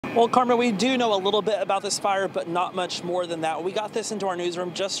Well, Carmen, we do know a little bit about this fire, but not much more than that. We got this into our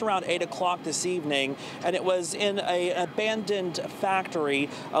newsroom just around 8 o'clock this evening, and it was in an abandoned factory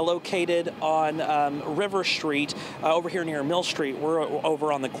located on River Street over here near Mill Street. We're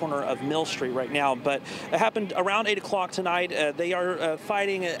over on the corner of Mill Street right now, but it happened around 8 o'clock tonight. They are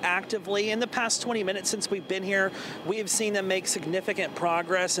fighting actively. In the past 20 minutes since we've been here, we have seen them make significant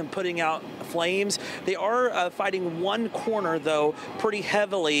progress in putting out flames. They are fighting one corner, though, pretty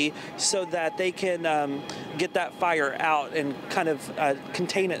heavily, so that they can get that fire out and kind of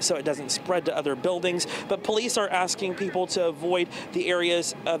contain it so it doesn't spread to other buildings. But police are asking people to avoid the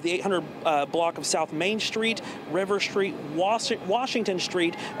areas of the 800 block of South Main Street, River Street, Washington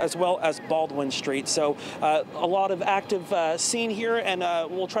Street, as well as Baldwin Street. So a lot of active scene here, and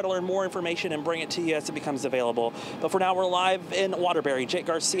we'll try to learn more information and bring it to you as it becomes available. But for now, we're live in Waterbury. Jake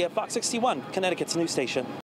Garcia, Fox 61, Connecticut's news station.